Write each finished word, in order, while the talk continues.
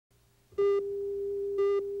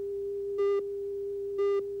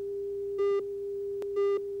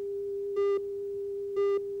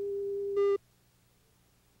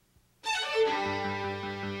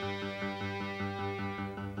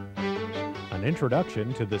An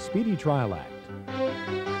introduction to the Speedy Trial Act.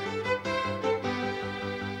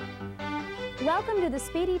 Welcome to the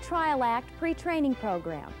Speedy Trial Act pre-training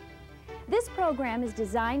program. This program is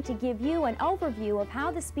designed to give you an overview of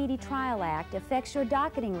how the Speedy Trial Act affects your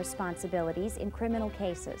docketing responsibilities in criminal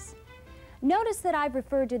cases. Notice that I've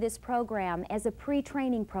referred to this program as a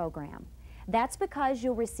pre-training program. That's because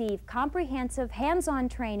you'll receive comprehensive hands-on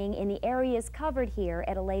training in the areas covered here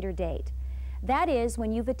at a later date. That is,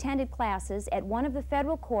 when you've attended classes at one of the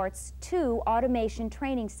federal court's 2 automation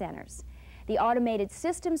training centers, the Automated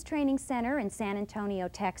Systems Training Center in San Antonio,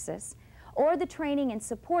 Texas, or the Training and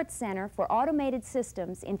Support Center for Automated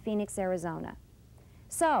Systems in Phoenix, Arizona.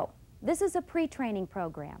 So, this is a pre-training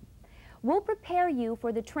program. We'll prepare you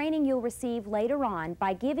for the training you'll receive later on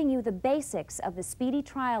by giving you the basics of the Speedy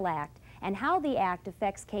Trial Act and how the Act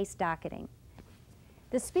affects case docketing.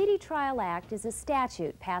 The Speedy Trial Act is a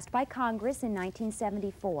statute passed by Congress in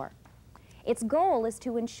 1974. Its goal is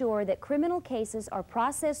to ensure that criminal cases are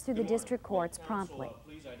processed through the district courts promptly.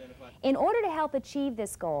 In order to help achieve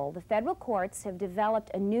this goal, the federal courts have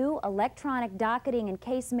developed a new electronic docketing and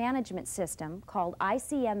case management system called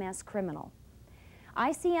ICMS Criminal.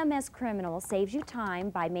 ICMS Criminal saves you time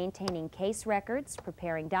by maintaining case records,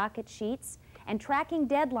 preparing docket sheets, and tracking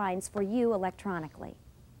deadlines for you electronically.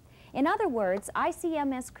 In other words,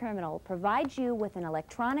 ICMS Criminal provides you with an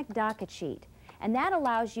electronic docket sheet, and that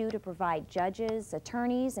allows you to provide judges,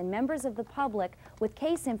 attorneys, and members of the public with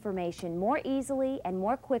case information more easily and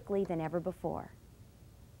more quickly than ever before.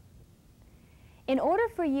 In order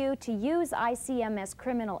for you to use ICMS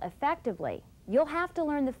Criminal effectively, you'll have to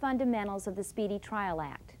learn the fundamentals of the Speedy Trial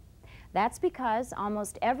Act. That's because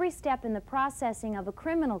almost every step in the processing of a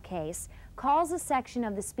criminal case calls a section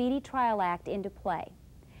of the Speedy Trial Act into play.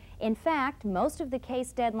 In fact, most of the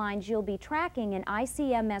case deadlines you'll be tracking in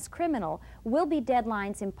ICMS Criminal will be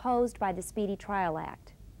deadlines imposed by the Speedy Trial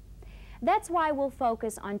Act. That's why we'll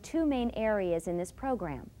focus on 2 main areas in this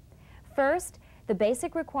program. First, the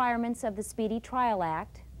basic requirements of the Speedy Trial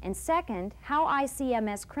Act, and second, how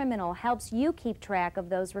ICMS Criminal helps you keep track of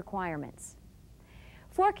those requirements.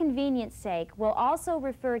 For convenience sake, we'll also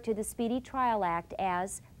refer to the Speedy Trial Act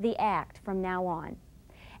as the Act from now on.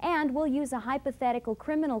 And we'll use a hypothetical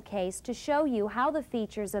criminal case to show you how the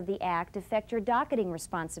features of the Act affect your docketing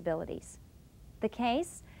responsibilities. The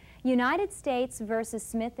case, United States versus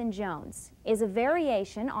Smith & Jones, is a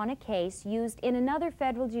variation on a case used in another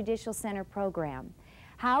federal Judicial Center program,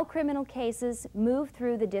 How Criminal Cases Move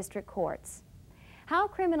Through the District Courts. How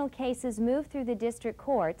Criminal Cases Move Through the District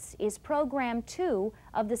Courts is Program 2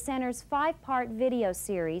 of the Center's 5-part video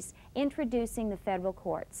series introducing the federal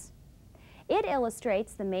courts. It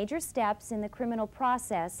illustrates the major steps in the criminal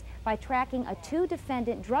process by tracking a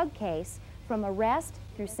 2-defendant drug case from arrest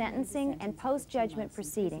through sentencing and post-judgment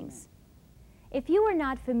proceedings. If you are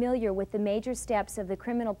not familiar with the major steps of the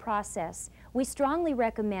criminal process, we strongly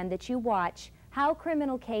recommend that you watch How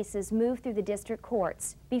Criminal Cases Move Through the District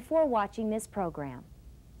Courts before watching this program.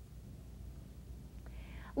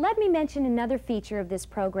 Let me mention another feature of this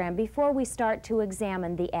program before we start to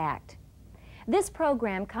examine the Act. This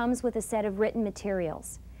program comes with a set of written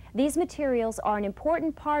materials. These materials are an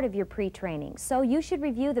important part of your pre-training, so you should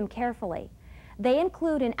review them carefully. They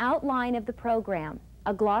include an outline of the program,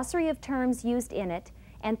 a glossary of terms used in it,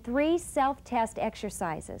 and 3 self-test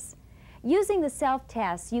exercises. Using the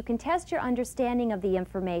self-tests, you can test your understanding of the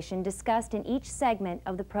information discussed in each segment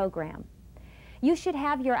of the program. You should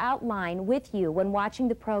have your outline with you when watching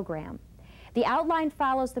the program. The outline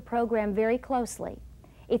follows the program very closely.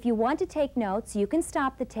 If you want to take notes, you can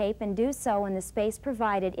stop the tape and do so in the space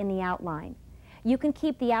provided in the outline. You can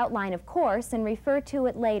keep the outline, of course, and refer to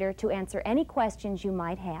it later to answer any questions you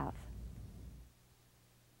might have.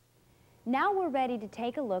 Now we're ready to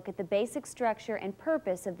take a look at the basic structure and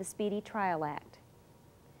purpose of the Speedy Trial Act.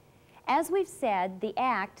 As we've said, the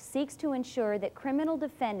Act seeks to ensure that criminal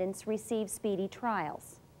defendants receive speedy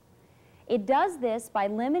trials. It does this by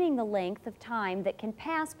limiting the length of time that can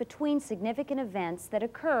pass between significant events that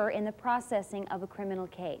occur in the processing of a criminal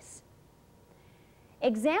case.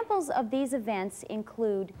 Examples of these events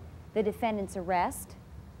include the defendant's arrest,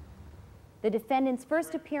 the defendant's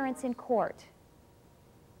first appearance in court,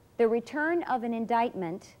 the return of an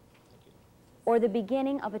indictment, or the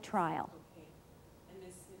beginning of a trial.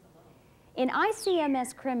 In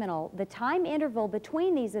ICMS Criminal, the time interval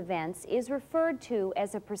between these events is referred to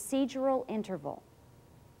as a procedural interval.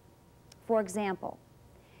 For example,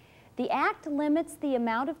 the Act limits the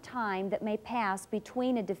amount of time that may pass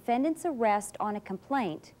between a defendant's arrest on a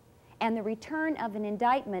complaint and the return of an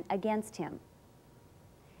indictment against him.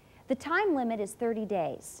 The time limit is 30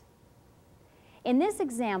 days. In this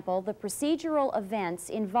example, the procedural events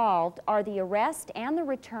involved are the arrest and the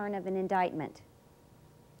return of an indictment.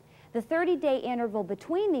 The 30-day interval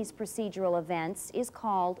between these procedural events is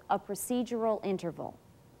called a procedural interval.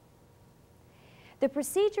 The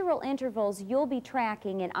procedural intervals you'll be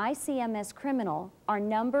tracking in ICMS Criminal are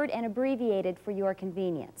numbered and abbreviated for your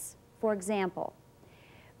convenience. For example,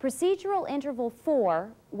 procedural interval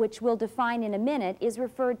 4, which we'll define in a minute, is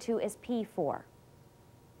referred to as P4.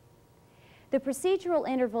 The procedural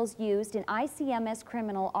intervals used in ICMS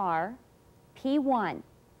Criminal are P1,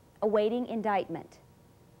 awaiting indictment;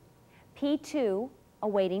 P2,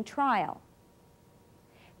 awaiting trial;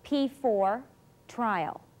 P4,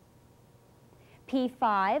 trial;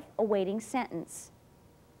 P5, awaiting sentence;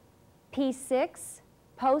 P6,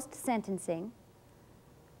 post-sentencing;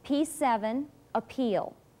 P7,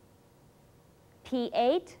 appeal;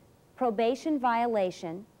 P8, probation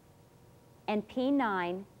violation; and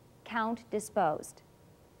P9, count disposed.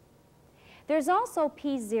 There's also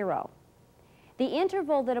P0, the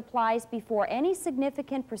interval that applies before any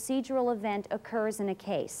significant procedural event occurs in a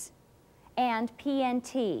case, and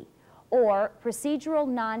PNT, or procedural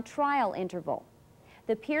non-trial interval,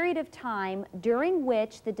 the period of time during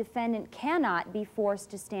which the defendant cannot be forced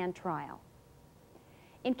to stand trial.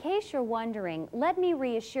 In case you're wondering, let me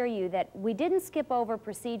reassure you that we didn't skip over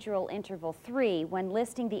procedural interval 3 when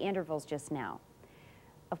listing the intervals just now.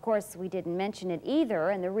 Of course, we didn't mention it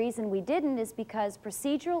either, and the reason we didn't is because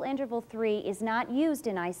procedural interval 3 is not used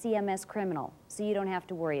in ICMS Criminal, so you don't have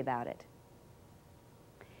to worry about it.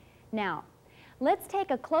 Now, let's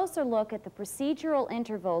take a closer look at the procedural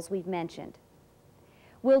intervals we've mentioned.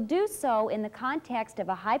 We'll do so in the context of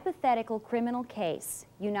a hypothetical criminal case,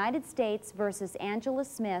 United States versus Angela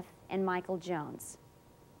Smith and Michael Jones.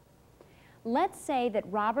 Let's say that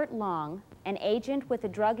Robert Long, an agent with the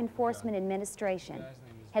Drug Enforcement Administration,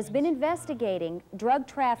 has been investigating drug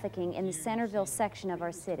trafficking in the Centerville section of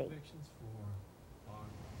our city.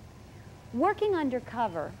 Working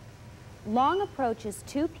undercover, Long approaches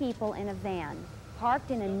 2 people in a van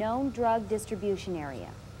parked in a known drug distribution area.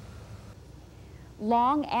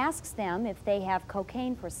 Long asks them if they have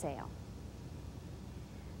cocaine for sale.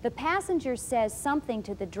 The passenger says something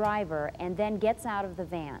to the driver and then gets out of the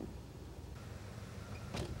van.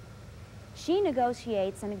 She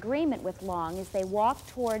negotiates an agreement with Long as they walk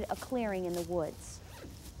toward a clearing in the woods.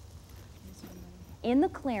 In the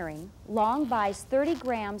clearing, Long buys 30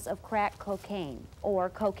 grams of crack cocaine, or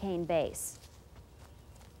cocaine base.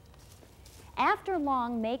 After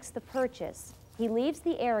Long makes the purchase, he leaves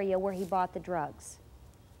the area where he bought the drugs.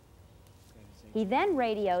 He then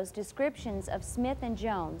radios descriptions of Smith and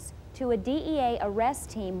Jones to a DEA arrest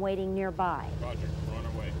team waiting nearby. Roger, we're on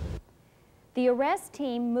our way. The arrest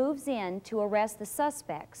team moves in to arrest the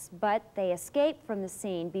suspects, but they escape from the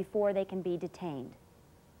scene before they can be detained.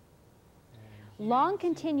 Long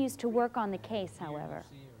continues to work on the case, however.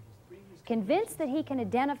 Convinced that he can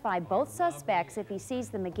identify both suspects if he sees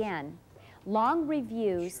them again, Long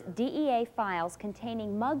reviews DEA files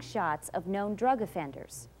containing mugshots of known drug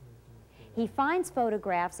offenders. He finds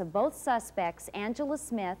photographs of both suspects, Angela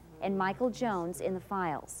Smith and Michael Jones, in the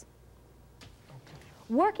files.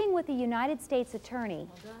 Working with the United States Attorney,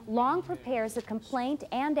 Long prepares a complaint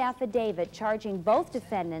and affidavit charging both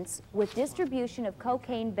defendants with distribution of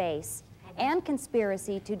cocaine base and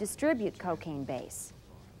conspiracy to distribute cocaine base.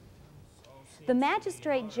 The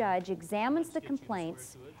magistrate judge examines the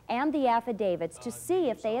complaints and the affidavits to see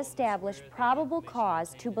if they establish probable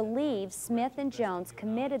cause to believe Smith and Jones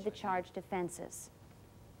committed the charged offenses.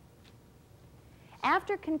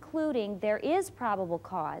 After concluding there is probable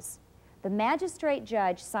cause, the magistrate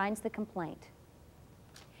judge signs the complaint.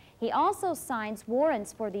 He also signs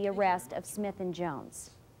warrants for the arrest of Smith and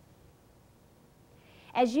Jones.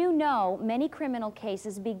 As you know, many criminal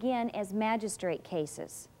cases begin as magistrate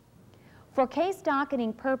cases. For case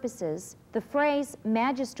docketing purposes, the phrase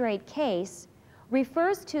magistrate case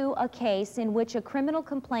refers to a case in which a criminal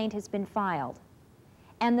complaint has been filed,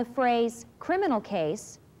 and the phrase criminal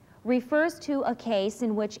case refers to a case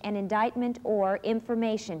in which an indictment or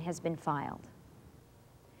information has been filed.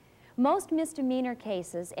 Most misdemeanor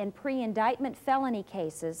cases and pre-indictment felony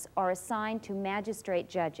cases are assigned to magistrate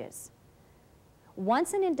judges.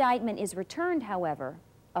 Once an indictment is returned, however,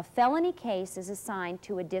 a felony case is assigned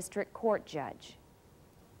to a district court judge.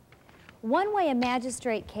 One way a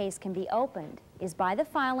magistrate case can be opened is by the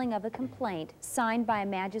filing of a complaint signed by a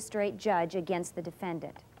magistrate judge against the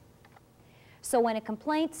defendant. So when a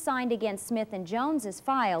complaint signed against Smith and Jones is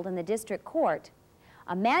filed in the district court,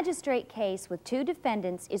 a magistrate case with 2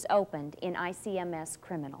 defendants is opened in ICMS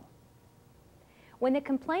Criminal. When the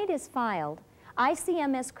complaint is filed,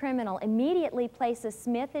 ICMS Criminal immediately places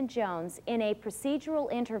Smith and Jones in a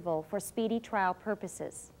procedural interval for speedy trial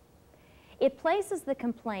purposes. It places the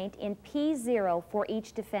complaint in P0 for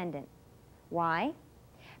each defendant. Why?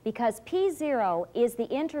 Because P0 is the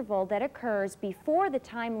interval that occurs before the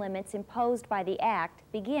time limits imposed by the Act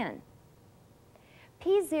begin.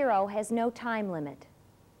 P0 has no time limit.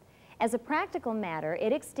 As a practical matter,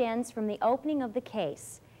 it extends from the opening of the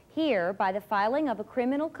case, here by the filing of a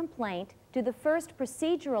criminal complaint, to the first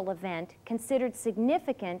procedural event considered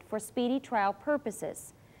significant for speedy trial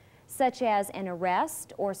purposes, such as an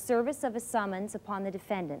arrest or service of a summons upon the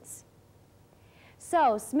defendants.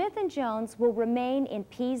 So, Smith and Jones will remain in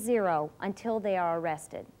P0 until they are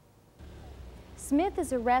arrested. Smith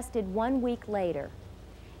is arrested 1 week later,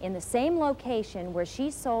 in the same location where she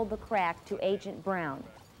sold the crack to Agent Brown.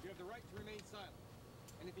 You have the right to remain silent.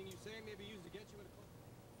 Anything you say may be used against you in a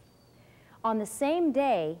court. On the same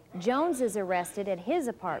day, Jones is arrested at his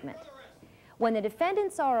apartment. When the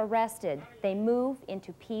defendants are arrested, they move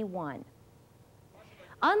into P1.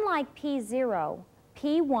 Unlike P0,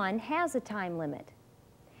 P1 has a time limit.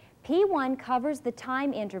 P1 covers the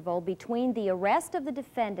time interval between the arrest of the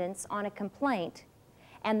defendants on a complaint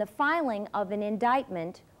and the filing of an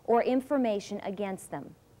indictment or information against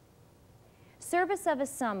them. Service of a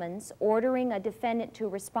summons ordering a defendant to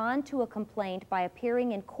respond to a complaint by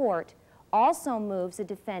appearing in court also moves a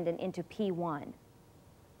defendant into P1.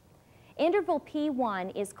 Interval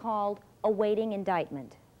P1 is called awaiting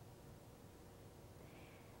indictment.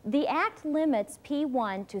 The Act limits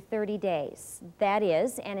P1 to 30 days. That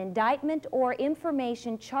is, an indictment or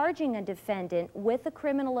information charging a defendant with a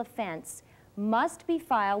criminal offense must be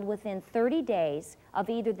filed within 30 days of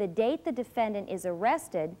either the date the defendant is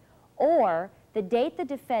arrested or the date the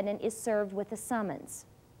defendant is served with a summons.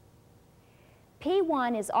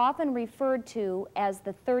 P1 is often referred to as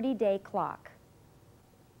the 30-day clock.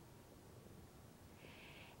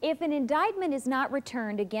 If an indictment is not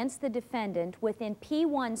returned against the defendant within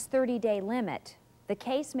P1's 30-day limit, the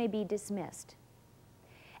case may be dismissed.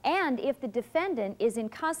 And if the defendant is in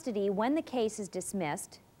custody when the case is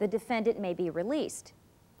dismissed, the defendant may be released.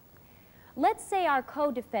 Let's say our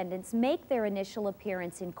co-defendants make their initial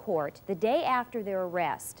appearance in court the day after their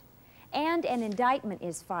arrest, and an indictment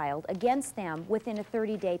is filed against them within a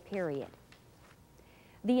 30-day period.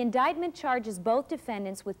 The indictment charges both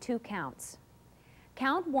defendants with 2 counts.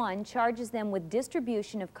 Count 1 charges them with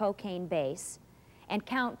distribution of cocaine base, and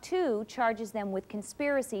Count 2 charges them with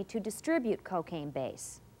conspiracy to distribute cocaine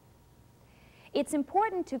base. It's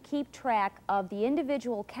important to keep track of the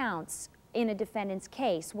individual counts in a defendant's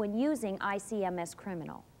case when using ICMS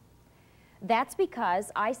Criminal. That's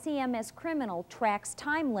because ICMS Criminal tracks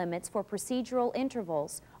time limits for procedural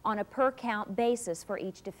intervals on a per-count basis for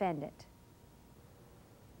each defendant.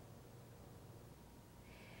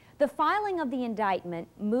 The filing of the indictment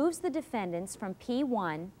moves the defendants from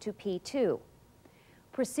P1 to P2.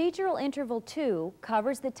 Procedural Interval 2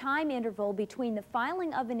 covers the time interval between the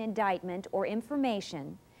filing of an indictment or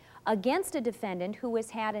information against a defendant who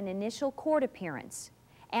has had an initial court appearance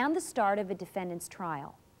and the start of a defendant's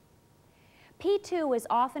trial. P2 is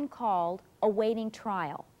often called awaiting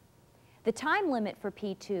trial. The time limit for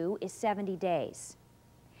P2 is 70 days.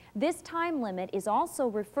 This time limit is also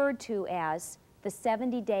referred to as the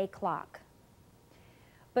 70-day clock.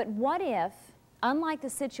 But what if, unlike the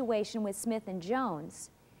situation with Smith and Jones,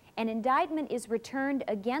 an indictment is returned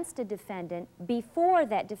against a defendant before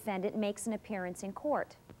that defendant makes an appearance in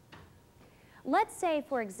court? Let's say,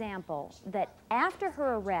 for example, that after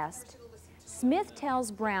her arrest, Smith tells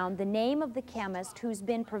Brown the name of the chemist who's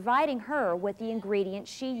been providing her with the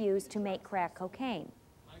ingredients she used to make crack cocaine.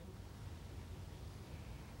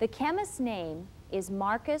 The chemist's name is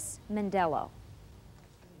Marcus Mandello.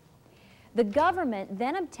 The government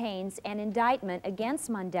then obtains an indictment against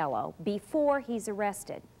Mandello before he's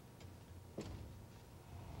arrested.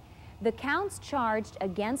 The counts charged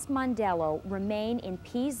against Mandello remain in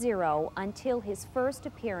P0 until his first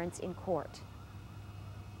appearance in court.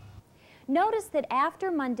 Notice that after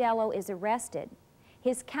Mandello is arrested,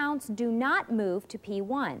 his counts do not move to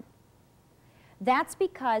P1. That's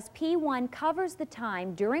because P1 covers the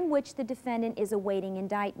time during which the defendant is awaiting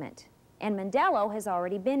indictment, and Mandello has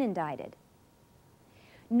already been indicted.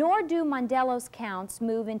 Nor do Mandello's counts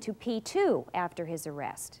move into P2 after his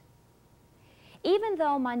arrest. Even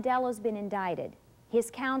though Mandello's been indicted, his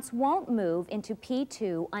counts won't move into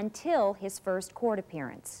P2 until his first court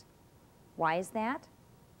appearance. Why is that?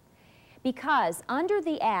 Because under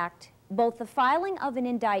the Act, both the filing of an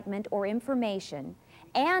indictment or information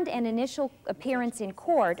and an initial appearance in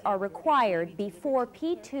court are required before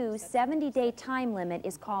P2's 70-day time limit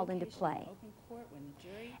is called into play.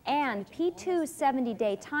 And P2's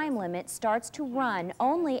 70-day time limit starts to run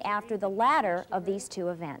only after the latter of these two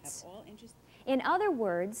events. In other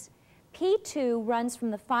words, P2 runs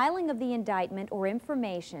from the filing of the indictment or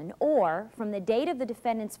information, or from the date of the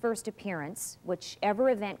defendant's first appearance, whichever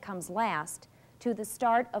event comes last, to the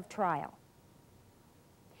start of trial.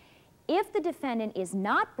 If the defendant is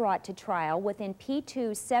not brought to trial within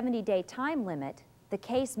P2's 70-day time limit, the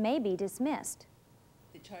case may be dismissed.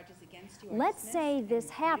 The charges against you are Let's dismissed say and this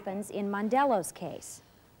you're free to go. happens in Mondello's case.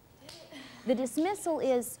 The dismissal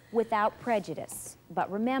is without prejudice,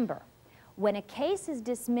 but remember, when a case is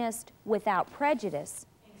dismissed without prejudice,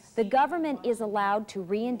 the government is allowed to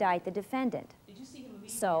re-indict the defendant.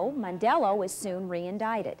 So Mondello is soon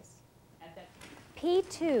re-indicted.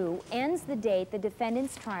 P2 ends the date the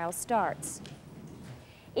defendant's trial starts.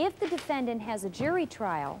 If the defendant has a jury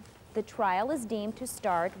trial, the trial is deemed to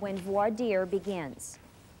start when voir dire begins.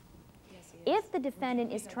 If the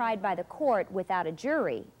defendant is tried by the court without a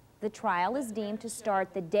jury, the trial is deemed to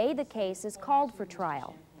start the day the case is called for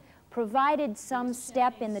trial, provided some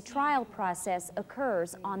step in the trial process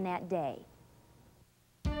occurs on that day.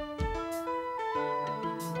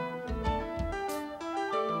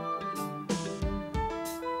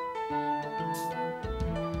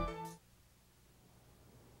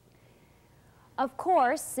 Of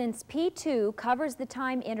course, since P2 covers the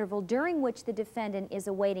time interval during which the defendant is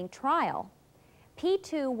awaiting trial,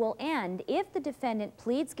 P2 will end if the defendant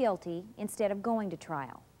pleads guilty instead of going to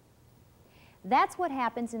trial. That's what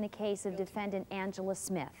happens in the case of defendant Angela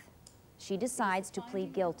Smith. She decides to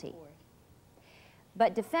plead guilty.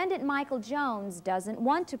 But defendant Michael Jones doesn't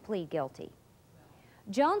want to plead guilty.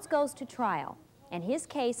 Jones goes to trial, and his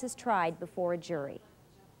case is tried before a jury.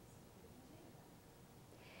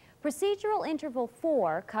 Procedural interval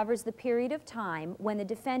 4 covers the period of time when the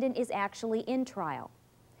defendant is actually in trial.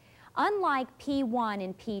 Unlike P1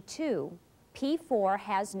 and P2, P4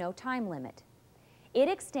 has no time limit. It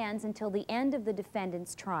extends until the end of the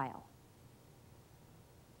defendant's trial.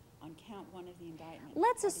 On count 1 of the indictment.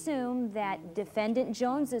 Let's assume that defendant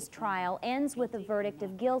Jones's trial ends with a verdict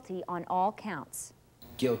of guilty on all counts.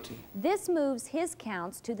 Guilty. This moves his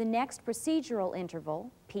counts to the next procedural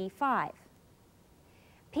interval, P5.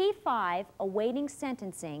 P5, awaiting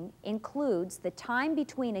sentencing, includes the time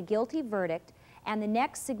between a guilty verdict and the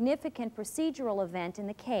next significant procedural event in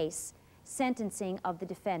the case, sentencing of the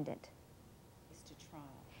defendant.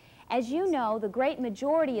 As you know, the great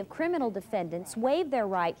majority of criminal defendants waive their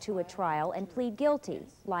right to a trial and plead guilty,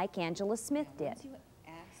 like Angela Smith did.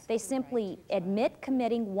 They simply admit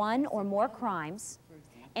committing one or more crimes,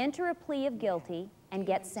 enter a plea of guilty, and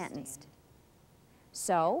get sentenced.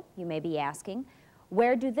 So, you may be asking,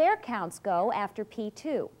 where do their counts go after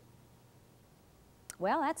P2?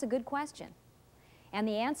 Well, that's a good question. And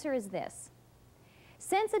the answer is this.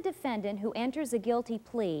 Since a defendant who enters a guilty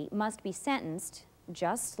plea must be sentenced,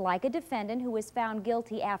 just like a defendant who is found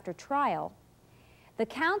guilty after trial, the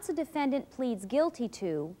counts a defendant pleads guilty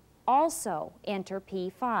to also enter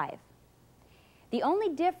P5. The only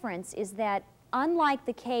difference is that, unlike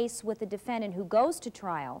the case with the defendant who goes to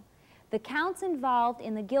trial, the counts involved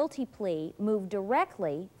in the guilty plea move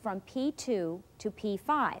directly from P2 to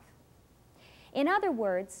P5. In other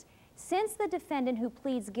words, since the defendant who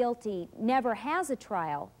pleads guilty never has a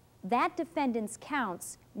trial, that defendant's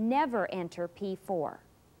counts never enter P4.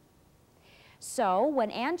 So,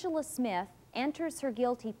 when Angela Smith enters her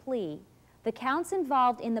guilty plea, the counts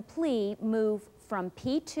involved in the plea move from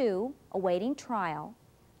P2, awaiting trial,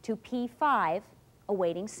 to P5,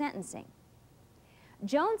 awaiting sentencing.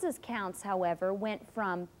 Jones's counts, however, went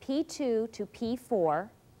from P2 to P4,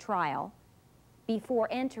 trial, before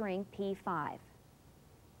entering P5.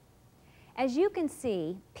 As you can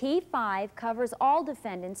see, P5 covers all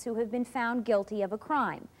defendants who have been found guilty of a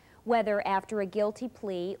crime, whether after a guilty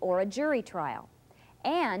plea or a jury trial,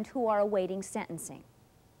 and who are awaiting sentencing.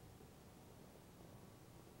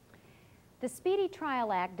 The Speedy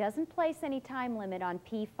Trial Act doesn't place any time limit on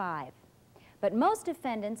P5, but most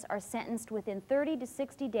defendants are sentenced within 30 to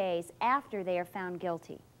 60 days after they are found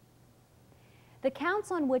guilty. The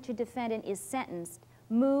counts on which a defendant is sentenced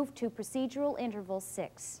move to procedural interval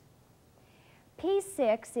 6.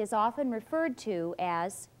 P6 is often referred to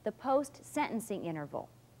as the post-sentencing interval.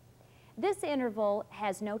 This interval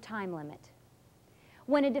has no time limit.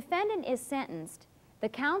 When a defendant is sentenced, the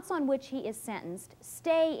counts on which he is sentenced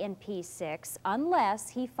stay in P6 unless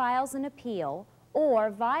he files an appeal or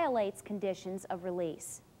violates conditions of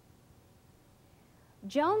release.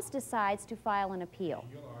 Jones decides to file an appeal.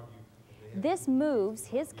 This moves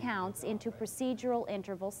his counts into procedural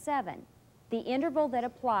interval 7, the interval that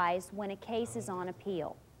applies when a case is on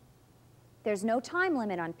appeal. There's no time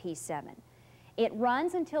limit on P7. It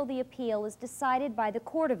runs until the appeal is decided by the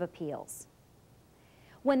Court of Appeals.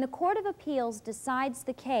 When the Court of Appeals decides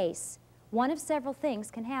the case, one of several things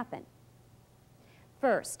can happen.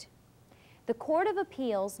 First, the Court of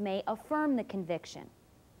Appeals may affirm the conviction.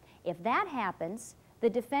 If that happens, the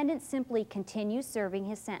defendant simply continues serving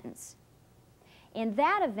his sentence. In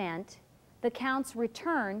that event, the counts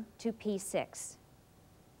return to P6.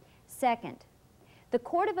 Second, the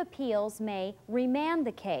Court of Appeals may remand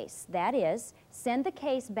the case, that is, send the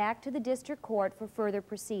case back to the district court for further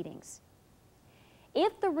proceedings.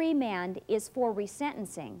 If the remand is for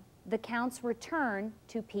resentencing, the counts return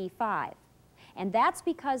to P5, and that's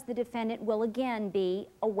because the defendant will again be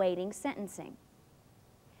awaiting sentencing.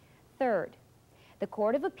 Third, the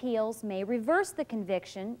Court of Appeals may reverse the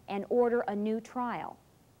conviction and order a new trial.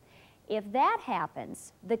 If that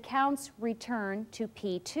happens, the counts return to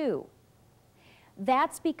P2.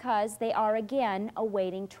 That's because they are again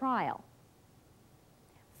awaiting trial.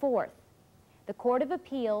 Fourth, the Court of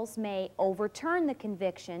Appeals may overturn the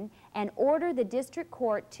conviction and order the district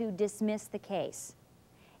court to dismiss the case.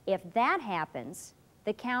 If that happens,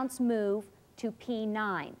 the counts move to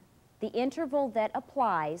P9, the interval that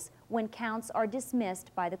applies when counts are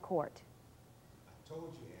dismissed by the court.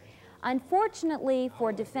 Unfortunately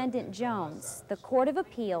for Defendant Jones, the Court of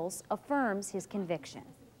Appeals affirms his conviction.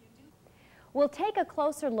 We'll take a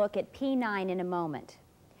closer look at P9 in a moment.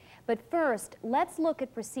 But first, let's look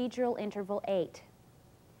at procedural interval 8.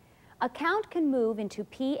 A count can move into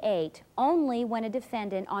P8 only when a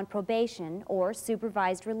defendant on probation or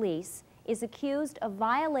supervised release is accused of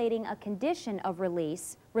violating a condition of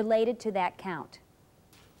release related to that count.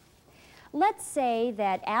 Let's say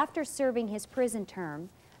that after serving his prison term,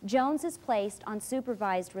 Jones is placed on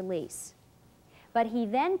supervised release. But he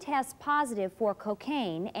then tests positive for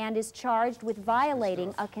cocaine and is charged with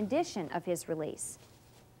violating a condition of his release.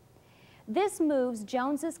 This moves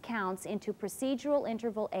Jones's counts into procedural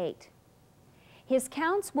interval 8. His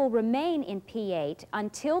counts will remain in P8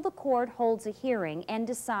 until the court holds a hearing and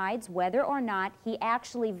decides whether or not he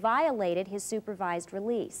actually violated his supervised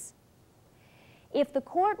release. If the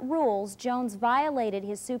court rules Jones violated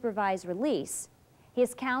his supervised release,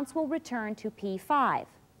 his counts will return to P5,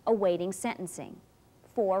 awaiting sentencing,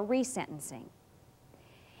 for resentencing.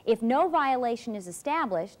 If no violation is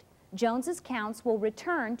established, Jones's counts will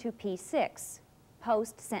return to P6,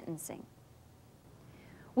 post-sentencing.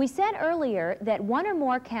 We said earlier that one or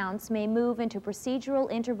more counts may move into procedural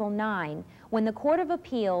interval 9 when the Court of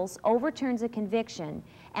Appeals overturns a conviction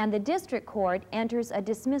and the district court enters a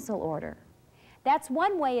dismissal order. That's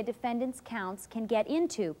one way a defendant's counts can get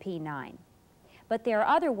into P9. But there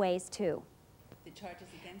are other ways too. The charges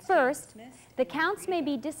against First, you are dismissed, the counts may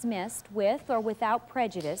be dismissed with or without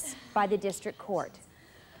prejudice by the district court.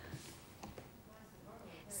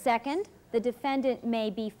 Second, the defendant may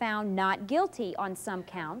be found not guilty on some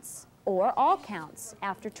counts or all counts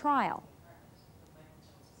after trial.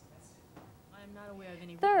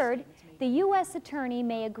 Third, the U.S. attorney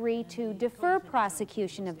may agree to defer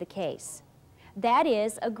prosecution of the case. That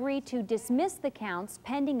is, agree to dismiss the counts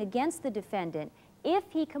pending against the defendant if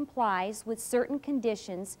he complies with certain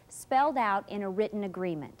conditions spelled out in a written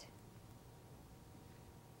agreement.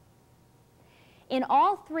 In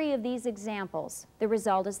all three of these examples, the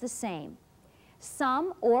result is the same.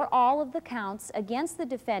 Some or all of the counts against the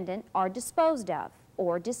defendant are disposed of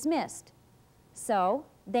or dismissed. So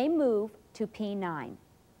they move to P9.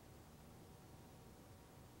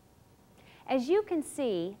 As you can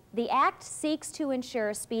see, the Act seeks to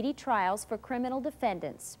ensure speedy trials for criminal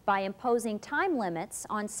defendants by imposing time limits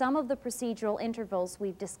on some of the procedural intervals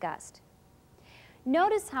we've discussed.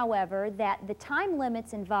 Notice, however, that the time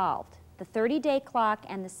limits involved, the 30-day clock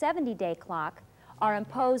and the 70-day clock, are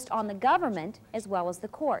imposed on the government as well as the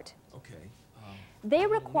court. They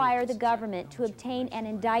require the government to obtain an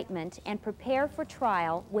indictment and prepare for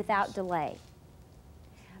trial without delay.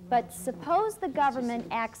 But suppose the government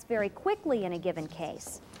acts very quickly in a given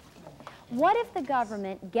case. What if the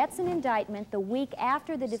government gets an indictment the week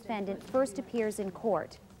after the defendant first appears in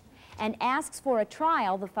court and asks for a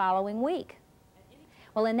trial the following week?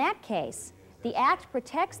 Well, in that case, the Act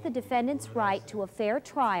protects the defendant's right to a fair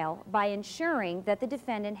trial by ensuring that the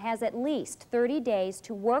defendant has at least 30 days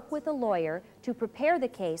to work with a lawyer to prepare the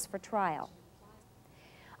case for trial.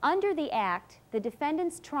 Under the Act, the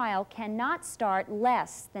defendant's trial cannot start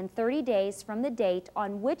less than 30 days from the date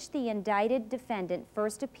on which the indicted defendant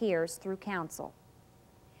first appears through counsel.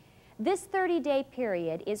 This 30-day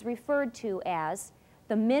period is referred to as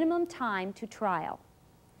the minimum time to trial.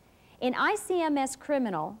 In ICMS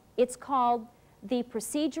criminal, it's called the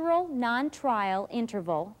procedural non-trial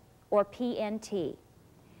interval, or PNT.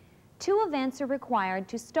 Two events are required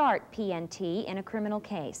to start PNT in a criminal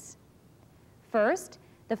case. First,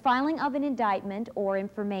 the filing of an indictment or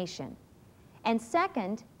information. And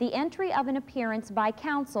second, the entry of an appearance by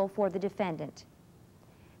counsel for the defendant.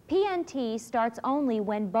 PNT starts only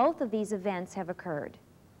when both of these events have occurred.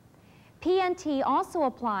 PNT also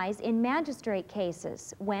applies in magistrate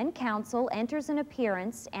cases when counsel enters an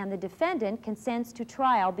appearance and the defendant consents to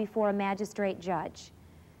trial before a magistrate judge.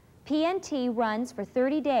 PNT runs for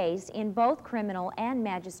 30 days in both criminal and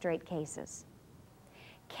magistrate cases.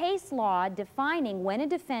 Case law defining when a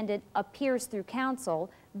defendant appears through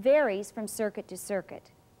counsel varies from circuit to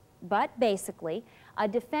circuit. But basically, a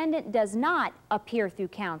defendant does not appear through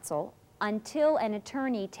counsel until an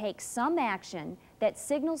attorney takes some action that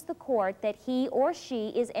signals the court that he or she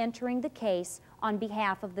is entering the case on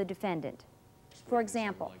behalf of the defendant. For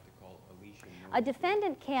example, a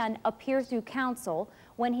defendant can appear through counsel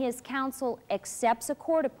when his counsel accepts a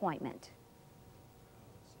court appointment,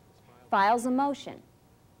 files a motion,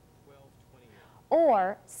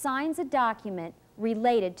 or signs a document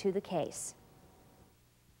related to the case.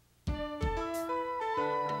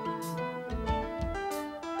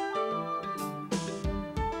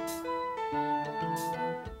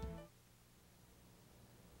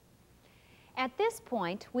 At this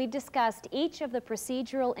point, we've discussed each of the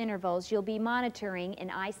procedural intervals you'll be monitoring in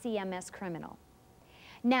ICMS Criminal.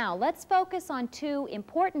 Now, let's focus on two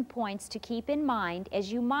important points to keep in mind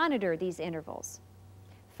as you monitor these intervals.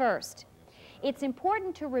 First, it's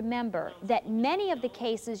important to remember that many of the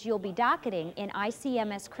cases you'll be docketing in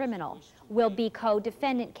ICMS Criminal will be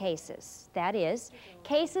co-defendant cases, that is,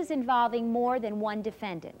 cases involving more than one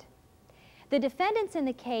defendant. The defendants in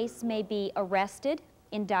the case may be arrested,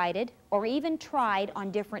 indicted, or even tried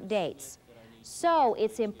on different dates. So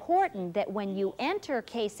it's important that when you enter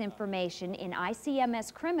case information in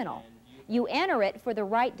ICMS Criminal, you enter it for the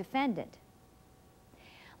right defendant.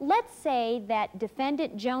 Let's say that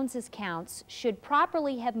defendant Jones's counts should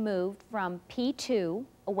properly have moved from P2,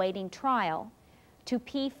 awaiting trial, to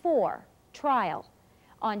P4, trial,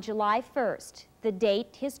 on July 1st, the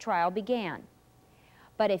date his trial began.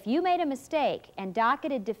 But if you made a mistake and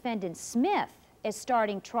docketed defendant Smith as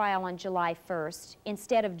starting trial on July 1st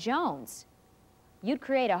instead of Jones, you'd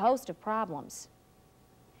create a host of problems.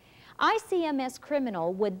 ICMS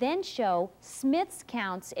Criminal would then show Smith's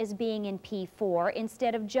counts as being in P4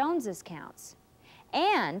 instead of Jones's counts.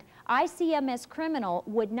 And ICMS Criminal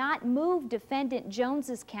would not move defendant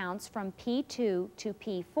Jones's counts from P2 to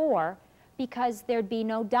P4 because there'd be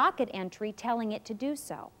no docket entry telling it to do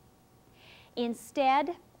so.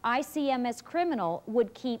 Instead, ICMS Criminal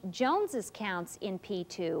would keep Jones's counts in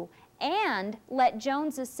P2 and let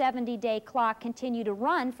Jones's 70-day clock continue to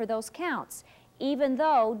run for those counts, even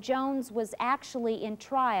though Jones was actually in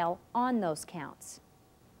trial on those counts.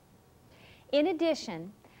 In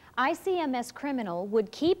addition, ICMS Criminal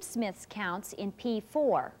would keep Smith's counts in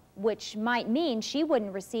P4, which might mean she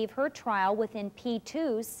wouldn't receive her trial within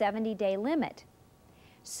P2's 70-day limit.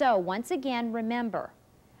 So once again, remember,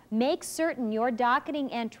 make certain your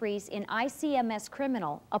docketing entries in ICMS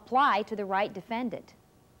Criminal apply to the right defendant.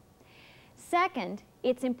 Second,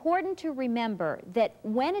 it's important to remember that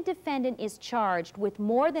when a defendant is charged with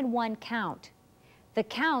more than one count, the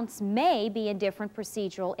counts may be in different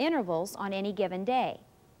procedural intervals on any given day.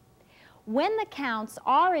 When the counts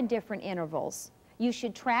are in different intervals, you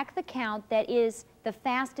should track the count that is the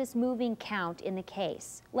fastest moving count in the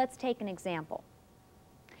case. Let's take an example.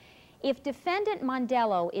 If defendant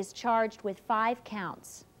Mondello is charged with 5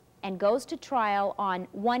 counts and goes to trial on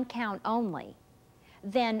 1 count only,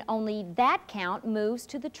 then only that count moves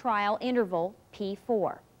to the trial interval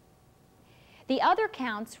P4. The other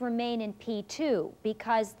counts remain in P2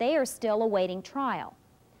 because they are still awaiting trial.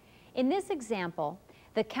 In this example,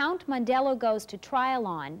 the count Mondello goes to trial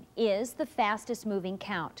on is the fastest moving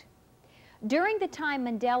count. During the time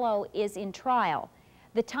Mondello is in trial,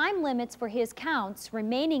 the time limits for his counts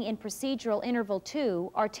remaining in procedural interval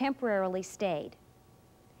 2 are temporarily stayed.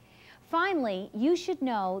 Finally, you should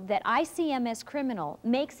know that ICMS Criminal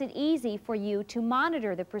makes it easy for you to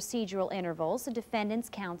monitor the procedural intervals the defendant's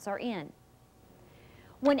counts are in.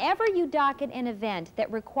 Whenever you docket an event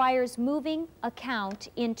that requires moving a count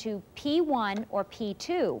into P1 or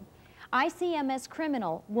P2, ICMS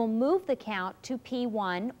Criminal will move the count to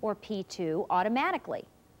P1 or P2 automatically.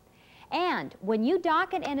 And when you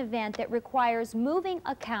docket an event that requires moving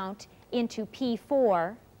a count into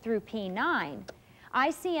P4 through P9,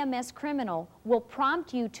 ICMS Criminal will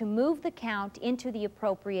prompt you to move the count into the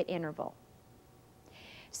appropriate interval.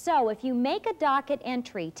 So if you make a docket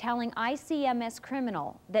entry telling ICMS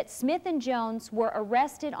criminal that Smith and Jones were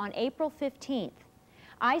arrested on April 15th,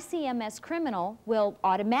 ICMS criminal will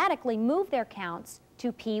automatically move their counts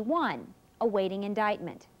to P1, awaiting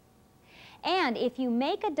indictment. And if you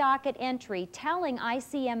make a docket entry telling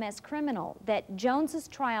ICMS criminal that Jones's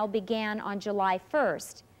trial began on July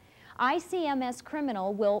 1st, ICMS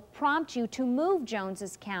criminal will prompt you to move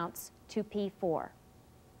Jones's counts to P4.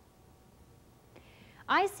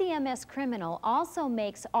 ICMS criminal also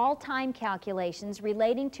makes all time calculations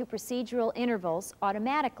relating to procedural intervals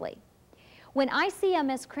automatically. When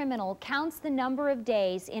ICMS criminal counts the number of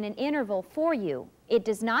days in an interval for you, it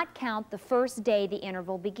does not count the first day the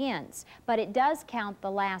interval begins, but it does count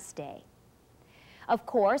the last day. Of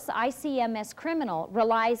course, ICMS criminal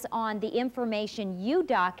relies on the information you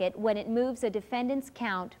docket when it moves a defendant's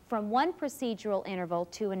count from one procedural interval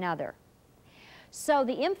to another. So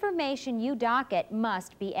the information you docket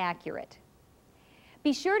must be accurate.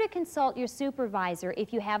 Be sure to consult your supervisor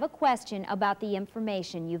if you have a question about the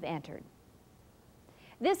information you've entered.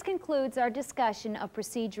 This concludes our discussion of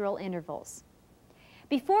procedural intervals.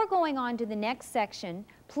 Before going on to the next section,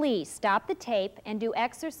 please stop the tape and do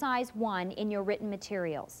exercise 1 in your written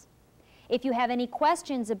materials. If you have any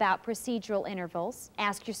questions about procedural intervals,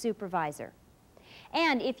 ask your supervisor.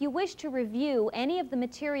 And if you wish to review any of the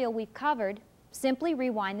material we've covered, simply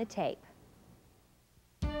rewind the tape.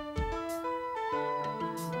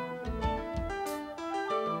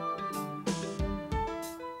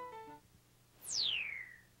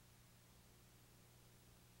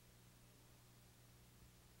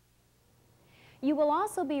 You will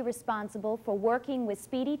also be responsible for working with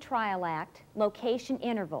Speedy Trial Act location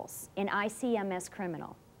intervals in ICMS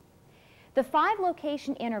criminal. The 5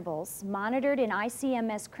 location intervals monitored in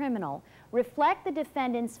ICMS criminal reflect the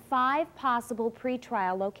defendant's 5 possible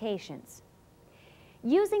pretrial locations.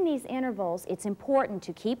 Using these intervals, it's important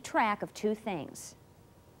to keep track of 2 things.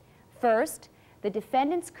 First, the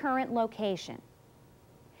defendant's current location.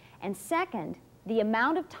 And second, the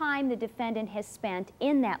amount of time the defendant has spent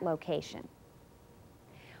in that location.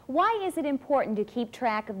 Why is it important to keep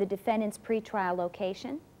track of the defendant's pretrial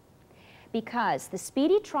location? Because the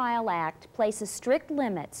Speedy Trial Act places strict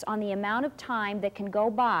limits on the amount of time that can go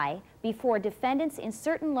by before defendants in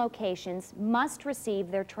certain locations must receive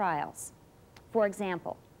their trials. For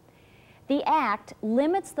example, the Act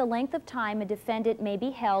limits the length of time a defendant may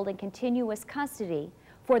be held in continuous custody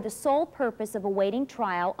for the sole purpose of awaiting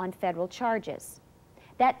trial on federal charges.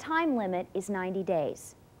 That time limit is 90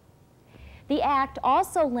 days. The Act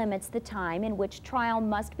also limits the time in which trial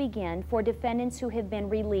must begin for defendants who have been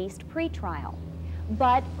released pretrial,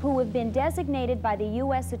 but who have been designated by the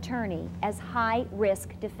U.S. Attorney as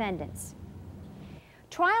high-risk defendants.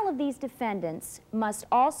 Trial of these defendants must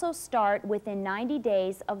also start within 90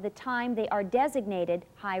 days of the time they are designated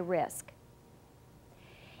high risk.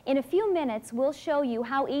 In a few minutes, we'll show you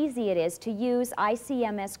how easy it is to use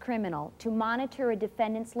ICMS criminal to monitor a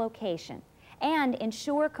defendant's location and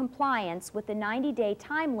ensure compliance with the 90-day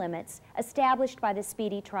time limits established by the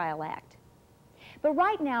Speedy Trial Act. But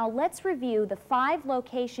right now, let's review the 5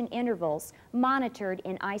 location intervals monitored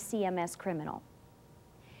in ICMS criminal.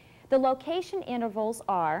 The location intervals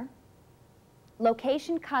are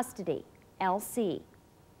location custody, LC,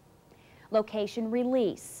 location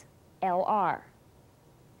release, LR,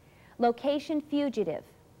 location fugitive,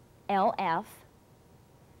 LF,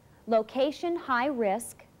 location high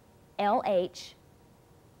risk, LH,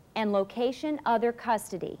 and location other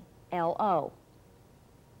custody, LO.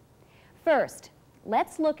 First,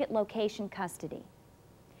 let's look at location custody.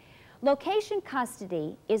 Location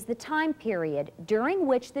custody is the time period during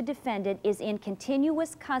which the defendant is in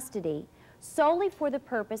continuous custody solely for the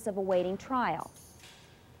purpose of awaiting trial.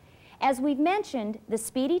 As we've mentioned, the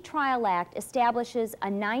Speedy Trial Act establishes a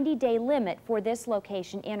 90-day limit for this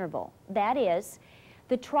location interval. That is,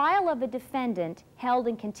 the trial of a defendant held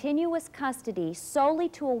in continuous custody solely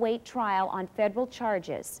to await trial on federal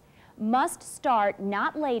charges must start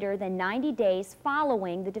not later than 90 days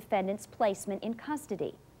following the defendant's placement in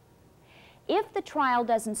custody. If the trial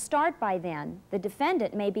doesn't start by then, the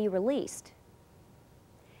defendant may be released.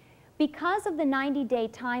 Because of the 90-day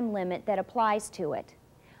time limit that applies to it,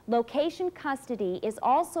 location custody is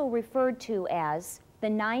also referred to as the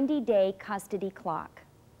 90-day custody clock.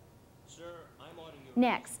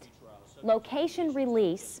 Next, location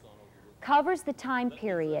release covers the time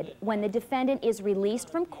period when the defendant is released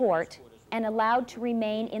from court and allowed to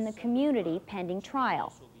remain in the community pending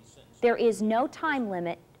trial. There is no time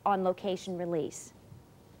limit on location release.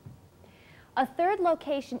 A third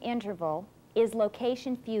location interval is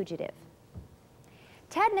location fugitive.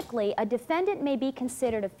 Technically, a defendant may be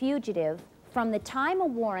considered a fugitive from the time a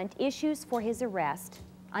warrant issues for his arrest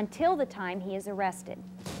until the time he is arrested.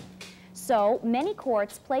 So, many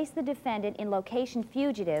courts place the defendant in location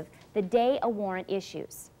fugitive the day a warrant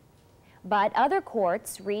issues. But other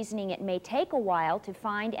courts, reasoning it may take a while to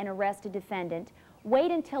find and arrest a defendant,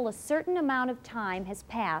 wait until a certain amount of time has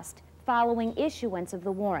passed following issuance of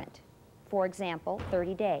the warrant, for example,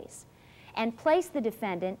 30 days, and place the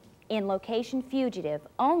defendant in location fugitive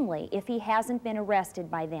only if he hasn't been arrested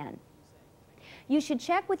by then. You should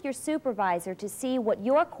check with your supervisor to see what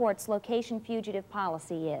your court's location fugitive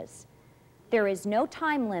policy is. There is no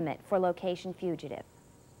time limit for location fugitive.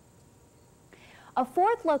 A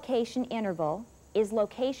fourth location interval is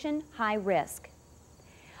location high risk.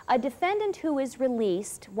 A defendant who is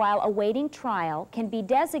released while awaiting trial can be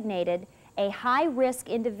designated a high-risk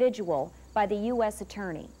individual by the U.S.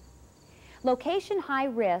 Attorney. Location high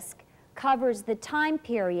risk covers the time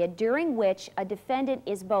period during which a defendant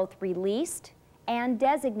is both released and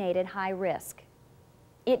designated high risk.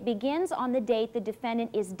 It begins on the date the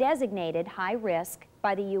defendant is designated high risk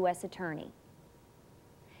by the U.S. Attorney.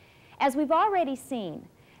 As we've already seen,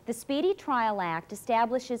 the Speedy Trial Act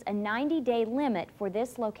establishes a 90-day limit for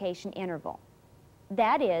this location interval.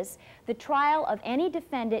 That is, the trial of any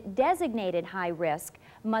defendant designated high risk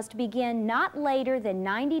must begin not later than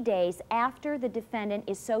 90 days after the defendant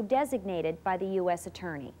is so designated by the U.S.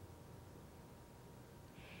 Attorney.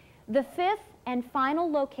 The fifth and final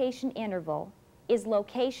location interval is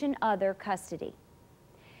location other custody.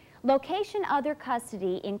 Location other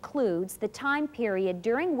custody includes the time period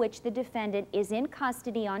during which the defendant is in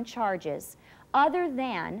custody on charges other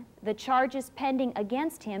than the charges pending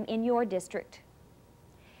against him in your district.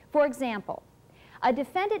 For example, a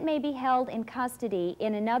defendant may be held in custody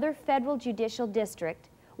in another federal judicial district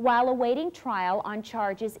while awaiting trial on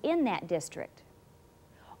charges in that district.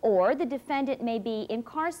 Or the defendant may be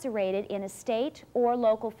incarcerated in a state or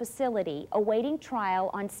local facility awaiting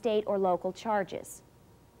trial on state or local charges.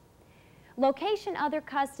 Location other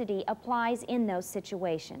custody applies in those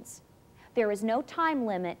situations. There is no time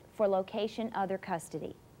limit for location other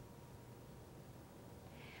custody.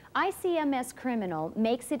 ICMS Criminal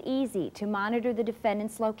makes it easy to monitor the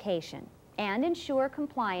defendant's location and ensure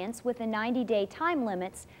compliance with the 90-day time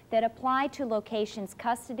limits that apply to locations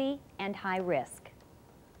custody and high risk.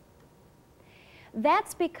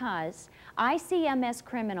 That's because ICMS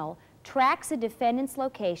Criminal tracks a defendant's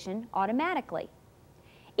location automatically.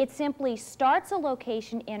 It simply starts a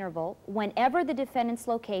location interval whenever the defendant's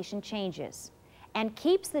location changes and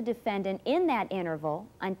keeps the defendant in that interval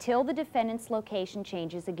until the defendant's location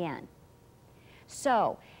changes again.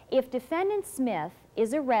 So, if defendant Smith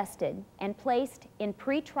is arrested and placed in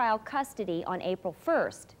pretrial custody on April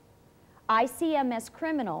 1st, ICMS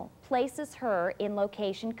Criminal places her in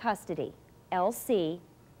location custody, LC,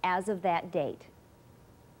 as of that date.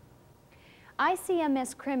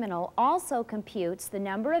 ICMS Criminal also computes the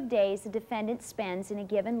number of days a defendant spends in a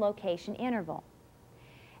given location interval.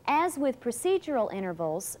 As with procedural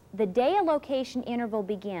intervals, the day a location interval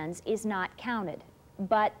begins is not counted,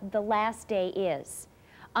 but the last day is,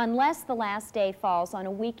 unless the last day falls on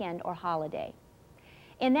a weekend or holiday.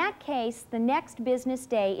 In that case, the next business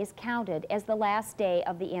day is counted as the last day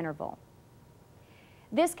of the interval.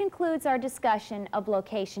 This concludes our discussion of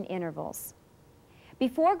location intervals.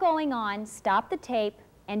 Before going on, stop the tape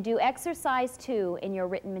and do exercise 2 in your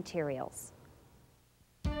written materials.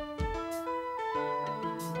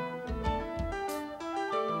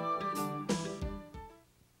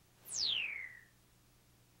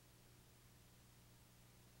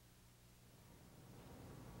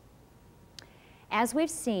 As we've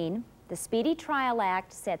seen, the Speedy Trial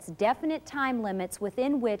Act sets definite time limits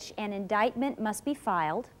within which an indictment must be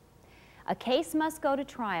filed, a case must go to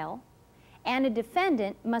trial, and a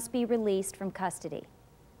defendant must be released from custody.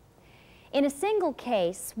 In a single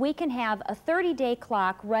case, we can have a 30-day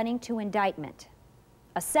clock running to indictment,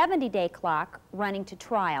 a 70-day clock running to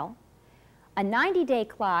trial, a 90-day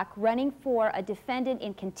clock running for a defendant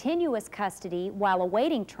in continuous custody while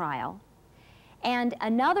awaiting trial, and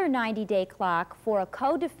another 90-day clock for a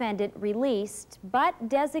co-defendant released but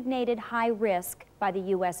designated high risk by the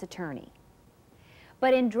U.S. Attorney.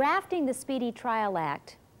 But in drafting the Speedy Trial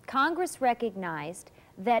Act, Congress recognized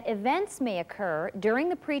that events may occur during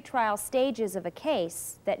the pretrial stages of a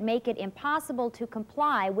case that make it impossible to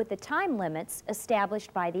comply with the time limits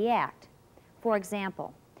established by the Act. For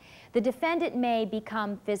example, the defendant may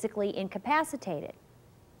become physically incapacitated.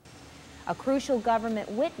 A crucial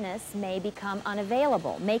government witness may become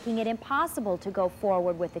unavailable, making it impossible to go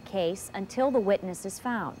forward with the case until the witness is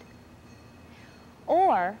found.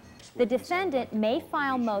 Or The defendant may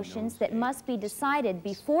file motions that must be decided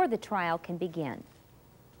before the trial can begin.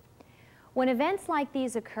 When events like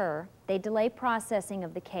these occur, they delay processing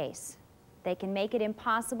of the case. They can make it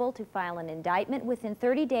impossible to file an indictment within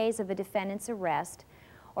 30 days of a defendant's arrest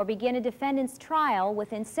or begin a defendant's trial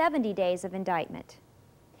within 70 days of indictment.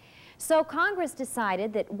 So Congress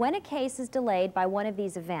decided that when a case is delayed by one of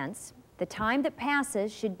these events, the time that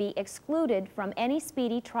passes should be excluded from any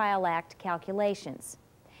Speedy Trial Act calculations.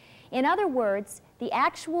 In other words, the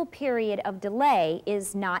actual period of delay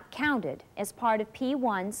is not counted as part of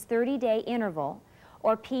P1's 30-day interval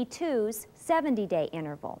or P2's 70-day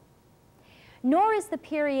interval. Nor is the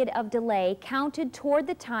period of delay counted toward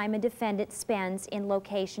the time a defendant spends in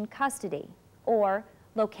location custody or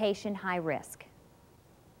location high risk.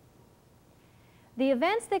 The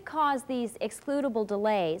events that cause these excludable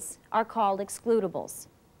delays are called excludables.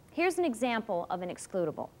 Here's an example of an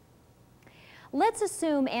excludable. Let's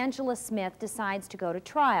assume Angela Smith decides to go to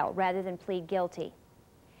trial rather than plead guilty.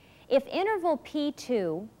 If interval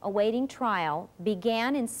P2, awaiting trial,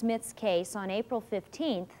 began in Smith's case on April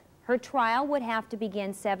 15th, her trial would have to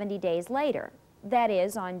begin 70 days later, that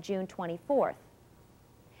is, on June 24th.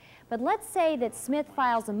 But let's say that Smith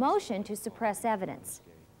files a motion to suppress evidence.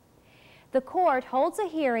 The court holds a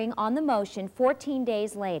hearing on the motion 14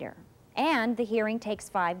 days later, and the hearing takes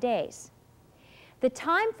 5 days. The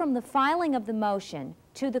time from the filing of the motion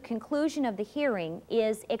to the conclusion of the hearing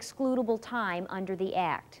is excludable time under the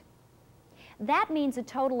Act. That means a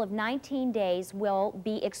total of 19 days will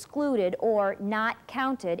be excluded or not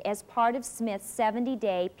counted as part of Smith's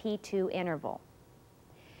 70-day P2 interval.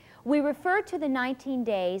 We refer to the 19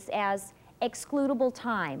 days as excludable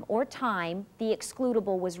time, or time the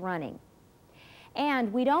excludable was running.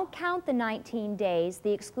 And we don't count the 19 days the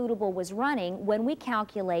excludable was running when we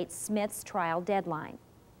calculate Smith's trial deadline.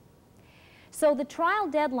 So the trial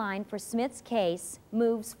deadline for Smith's case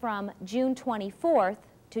moves from June 24th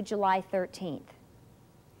to July 13th.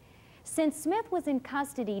 Since Smith was in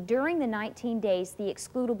custody during the 19 days the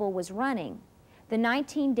excludable was running, the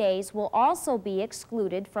 19 days will also be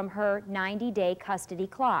excluded from her 90-day custody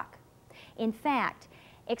clock. In fact,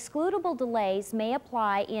 excludable delays may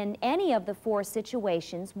apply in any of the 4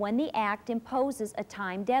 situations when the Act imposes a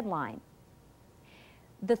time deadline.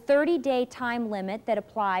 The 30-day time limit that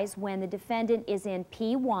applies when the defendant is in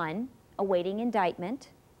P1, awaiting indictment.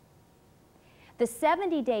 The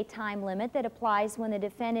 70-day time limit that applies when the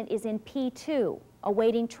defendant is in P2,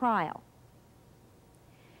 awaiting trial.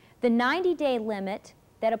 The 90-day limit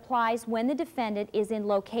that applies when the defendant is in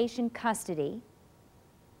location custody.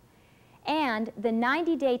 And the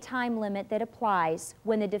 90-day time limit that applies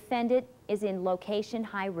when the defendant is in location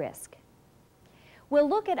high risk. We'll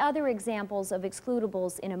look at other examples of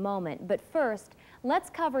excludables in a moment, but first, let's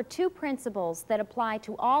cover 2 principles that apply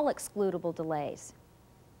to all excludable delays.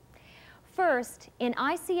 First, in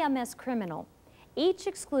ICMS Criminal, each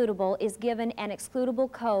excludable is given an excludable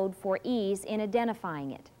code for ease in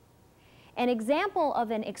identifying it. An example of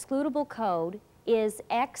an excludable code is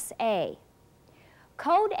XA.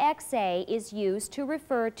 Code XA is used to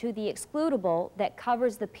refer to the excludable that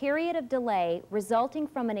covers the period of delay resulting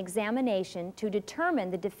from an examination to determine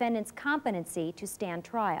the defendant's competency to stand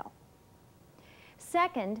trial.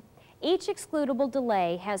 Second, each excludable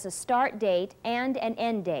delay has a start date and an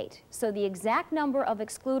end date, so the exact number of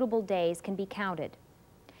excludable days can be counted.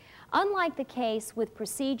 Unlike the case with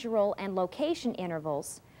procedural and location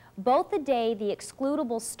intervals, both the day the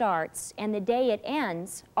excludable starts and the day it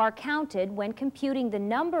ends are counted when computing the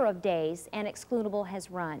number of days an excludable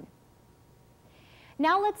has run.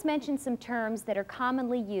 Now let's mention some terms that are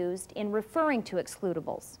commonly used in referring to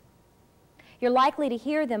excludables. You're likely to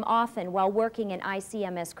hear them often while working in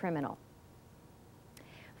ICMS Criminal.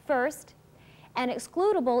 First, an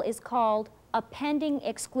excludable is called a pending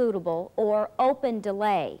excludable or open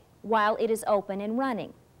delay while it is open and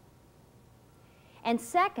running. And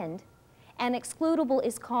second, an excludable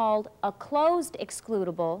is called a closed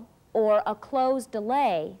excludable or a closed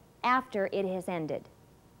delay after it has ended.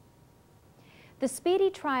 The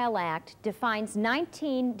Speedy Trial Act defines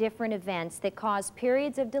 19 different events that cause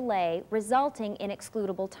periods of delay resulting in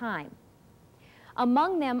excludable time.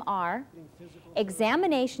 Among them are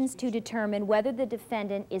examinations to determine whether the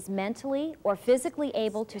defendant is mentally or physically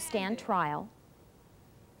able to stand trial,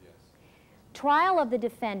 trial of the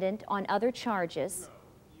defendant on other charges,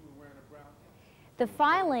 the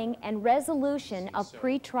filing and resolution of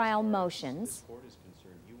pretrial motions,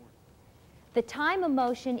 the time a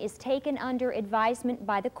motion is taken under advisement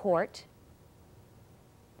by the court,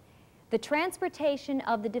 the transportation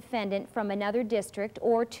of the defendant from another district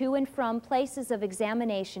or to and from places of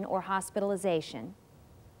examination or hospitalization,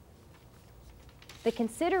 the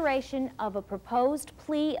consideration of a proposed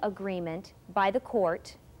plea agreement by the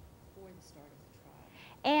court, Before the start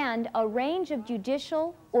of the trial. and a range of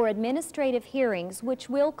judicial or administrative hearings which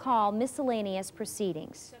we'll call miscellaneous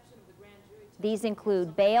proceedings. These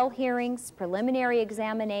include bail hearings, preliminary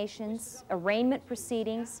examinations, arraignment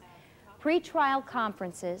proceedings, pretrial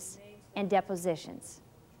conferences, and depositions.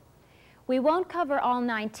 We won't cover all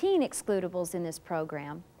 19 excludables in this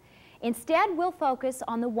program. Instead, we'll focus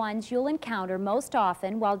on the ones you'll encounter most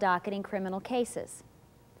often while docketing criminal cases.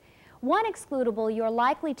 One excludable you're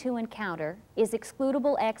likely to encounter is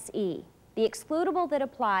excludable XE, the excludable that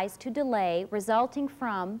applies to delay resulting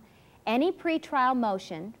from any pretrial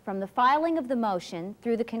motion from the filing of the motion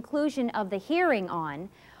through the conclusion of the hearing on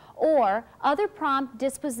or other prompt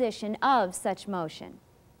disposition of such motion.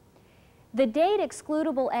 The date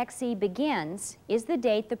excludable XE begins is the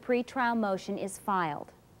date the pretrial motion is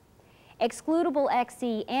filed. Excludable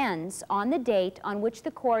XE ends on the date on which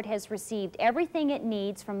the court has received everything it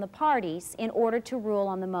needs from the parties in order to rule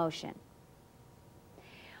on the motion.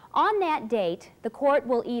 On that date, the court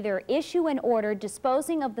will either issue an order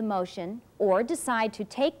disposing of the motion or decide to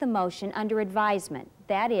take the motion under advisement,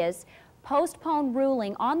 that is, postpone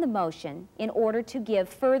ruling on the motion in order to give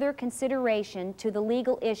further consideration to the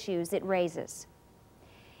legal issues it raises.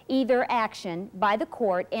 Either action by the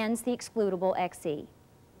court ends the excludable XE.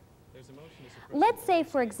 Let's say,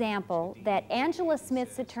 for example, that Angela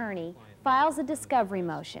Smith's attorney files a discovery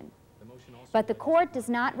motion, but the court does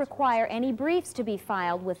not require any briefs to be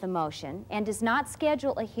filed with the motion and does not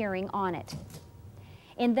schedule a hearing on it.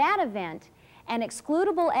 In that event, an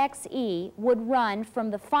excludable XE would run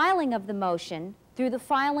from the filing of the motion through the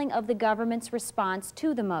filing of the government's response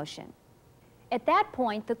to the motion. At that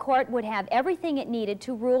point, the court would have everything it needed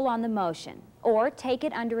to rule on the motion or take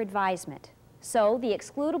it under advisement. So the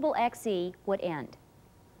excludable XE would end.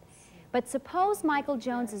 But suppose Michael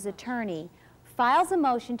Jones's attorney files a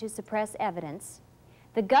motion to suppress evidence,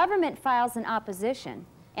 the government files an opposition,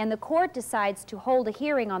 and the court decides to hold a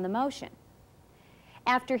hearing on the motion.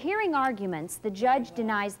 After hearing arguments, the judge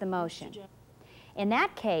denies the motion. In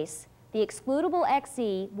that case, the excludable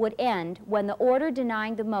XE would end when the order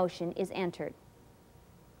denying the motion is entered.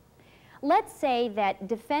 Let's say that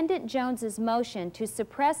Defendant Jones's motion to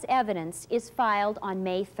suppress evidence is filed on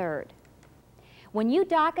May 3rd. When you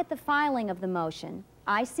docket the filing of the motion,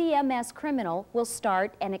 ICMS Criminal will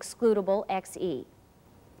start an excludable XE.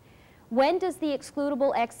 When does the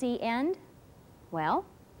excludable XE end? Well,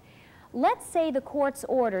 let's say the court's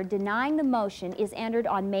order denying the motion is entered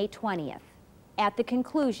on May 20th, at the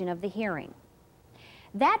conclusion of the hearing.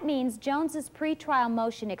 That means Jones's pretrial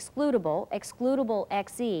motion excludable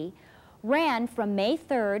XE, ran from May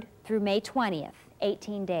 3rd through May 20th,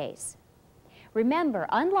 18 days. Remember,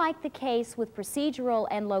 unlike the case with procedural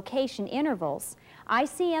and location intervals,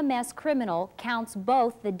 ICMS Criminal counts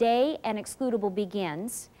both the day an excludable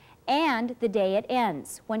begins and the day it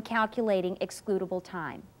ends when calculating excludable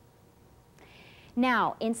time.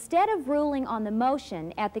 Now, instead of ruling on the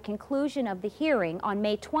motion at the conclusion of the hearing on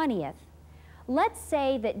May 20th, let's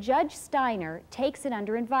say that Judge Steiner takes it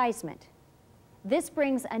under advisement. This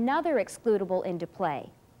brings another excludable into play,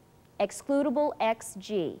 excludable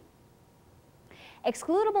XG.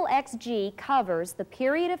 Excludable XG covers the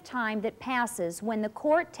period of time that passes when the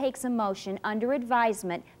court takes a motion under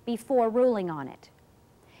advisement before ruling on it.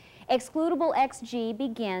 Excludable XG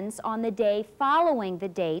begins on the day following the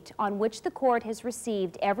date on which the court has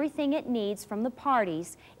received everything it needs from the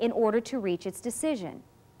parties in order to reach its decision.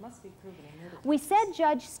 We said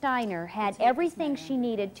Judge Steiner had everything she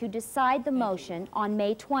needed to decide the motion on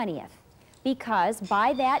May 20th. Because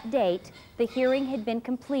by that date, the hearing had been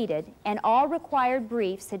completed and all required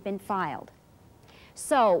briefs had been filed.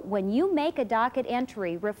 So when you make a docket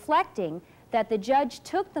entry reflecting that the judge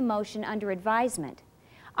took the motion under advisement,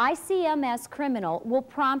 ICMS Criminal will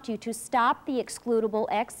prompt you to stop the excludable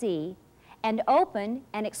XE and open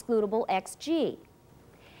an excludable XG.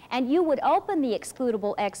 And you would open the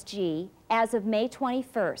excludable XG as of May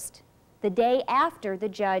 21st. The day after the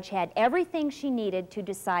judge had everything she needed to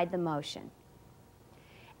decide the motion.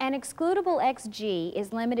 An excludable XG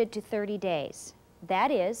is limited to 30 days.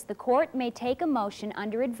 That is, the court may take a motion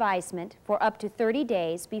under advisement for up to 30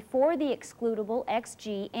 days before the excludable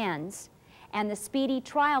XG ends and the speedy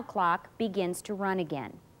trial clock begins to run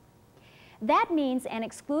again. That means an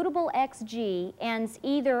excludable XG ends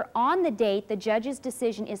either on the date the judge's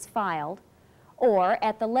decision is filed or,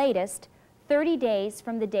 at the latest, 30 days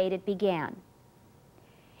from the date it began.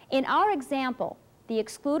 In our example, the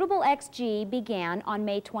excludable XG began on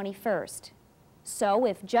May 21st. So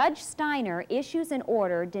if Judge Steiner issues an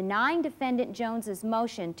order denying Defendant Jones's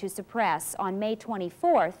motion to suppress on May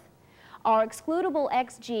 24th, our excludable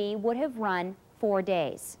XG would have run 4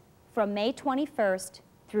 days, from May 21st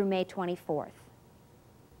through May 24th.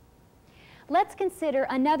 Let's consider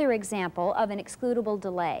another example of an excludable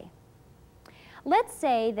delay. Let's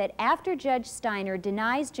say that after Judge Steiner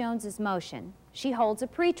denies Jones's motion, she holds a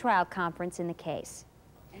pretrial conference in the case.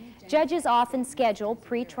 Judges often schedule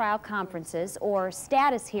pretrial conferences or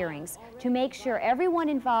status hearings to make sure everyone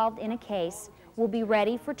involved in a case will be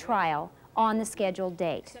ready for trial on the scheduled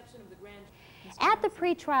date. At the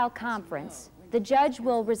pretrial conference, the judge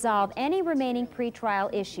will resolve any remaining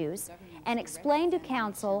pretrial issues and explain to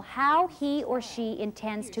counsel how he or she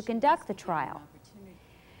intends to conduct the trial.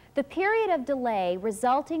 The period of delay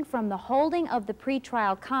resulting from the holding of the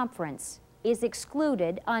pretrial conference is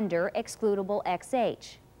excluded under excludable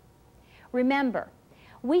XH. Remember,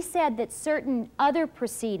 we said that certain other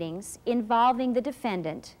proceedings involving the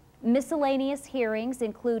defendant, miscellaneous hearings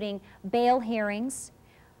including bail hearings,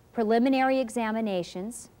 preliminary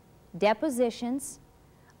examinations, depositions,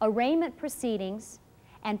 arraignment proceedings,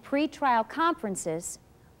 and pretrial conferences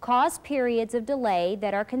cause periods of delay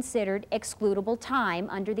that are considered excludable time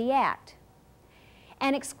under the Act.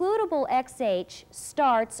 An excludable XH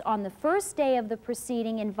starts on the first day of the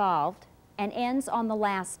proceeding involved and ends on the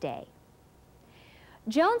last day.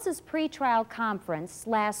 Jones's pretrial conference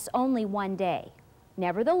lasts only 1 day.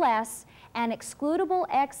 Nevertheless, an excludable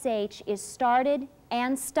XH is started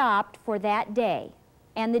and stopped for that day,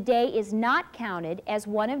 and the day is not counted as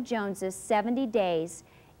one of Jones's 70 days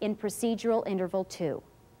in procedural interval 2.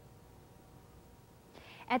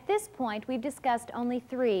 At this point, we've discussed only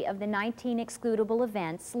 3 of the 19 excludable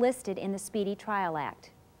events listed in the Speedy Trial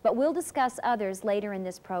Act, but we'll discuss others later in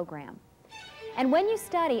this program. And when you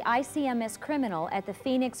study ICMS Criminal at the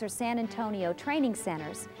Phoenix or San Antonio training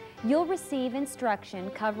centers, you'll receive instruction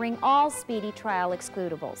covering all speedy trial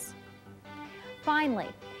excludables. Finally,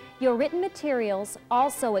 your written materials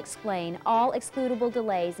also explain all excludable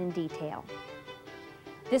delays in detail.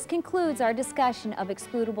 This concludes our discussion of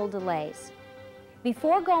excludable delays.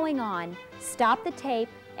 Before going on, stop the tape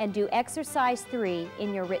and do exercise 3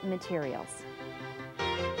 in your written materials.